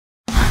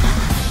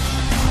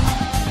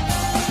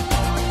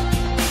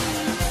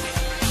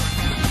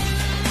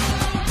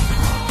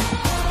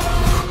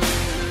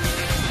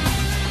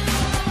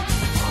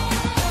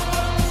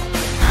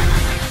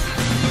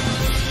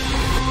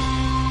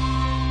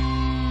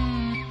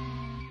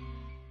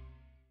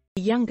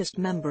the youngest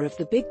member of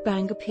the Big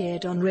Bang,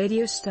 appeared on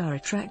Radio Star,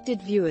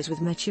 attracted viewers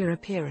with mature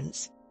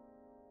appearance.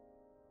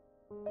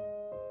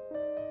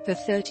 The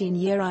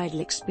 13-year idol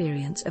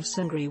experience of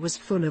Seungri was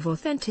full of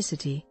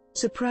authenticity,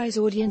 surprise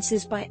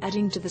audiences by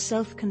adding to the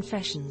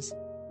self-confessions.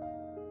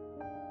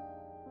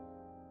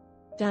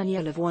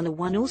 Daniel of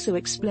 101 also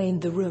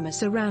explained the rumor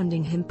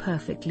surrounding him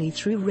perfectly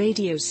through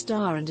Radio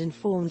Star and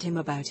informed him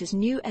about his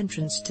new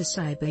entrance to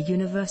Cyber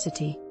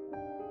University.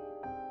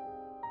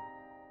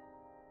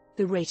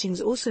 The ratings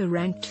also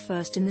ranked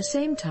first in the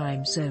same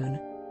time zone.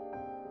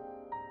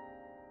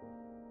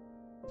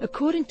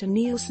 According to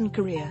Nielsen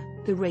Korea,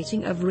 the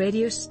rating of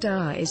Radio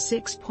Star is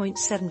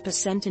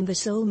 6.7% in the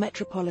Seoul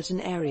metropolitan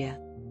area.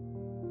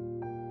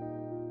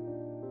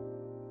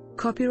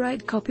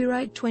 Copyright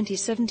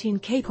 2017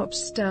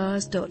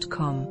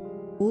 kpopstars.com.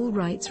 All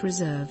rights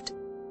reserved.